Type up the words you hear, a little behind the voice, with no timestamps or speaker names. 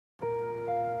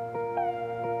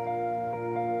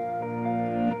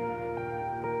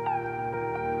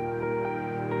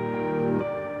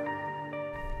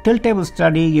Tilt table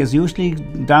study is usually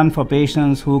done for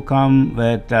patients who come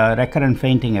with recurrent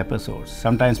fainting episodes.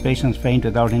 Sometimes patients faint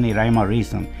without any rhyme or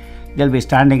reason. They'll be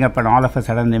standing up and all of a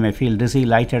sudden they may feel dizzy,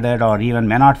 lightheaded, or even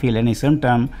may not feel any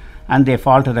symptom, and they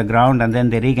fall to the ground and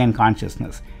then they regain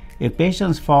consciousness. If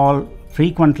patients fall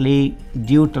frequently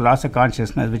due to loss of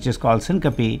consciousness, which is called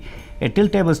syncope, a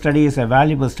tilt table study is a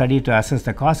valuable study to assess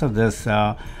the cause of this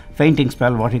fainting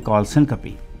spell, what we call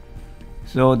syncope.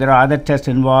 So there are other tests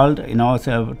involved.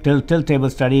 So tilt table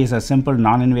study is a simple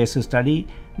non-invasive study.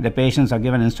 The patients are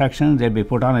given instructions. They'll be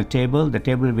put on a table. The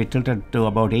table will be tilted to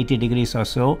about 80 degrees or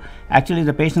so. Actually,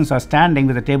 the patients are standing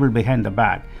with the table behind the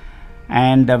back.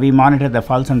 And we monitor the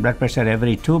pulse and blood pressure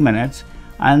every 2 minutes.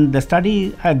 And the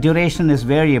study duration is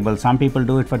variable. Some people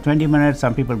do it for 20 minutes.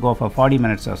 Some people go for 40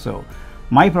 minutes or so.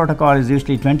 My protocol is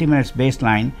usually 20 minutes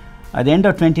baseline. At the end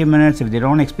of 20 minutes, if they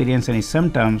don't experience any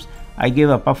symptoms, I give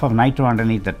a puff of nitro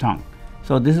underneath the tongue.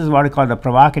 So this is what I call the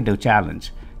provocative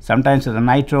challenge. Sometimes with the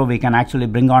nitro, we can actually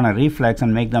bring on a reflex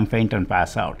and make them faint and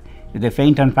pass out. If they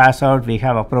faint and pass out, we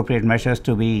have appropriate measures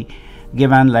to be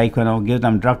given, like give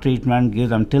them drug treatment, give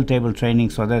them tilt table training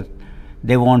so that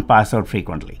they won't pass out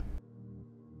frequently.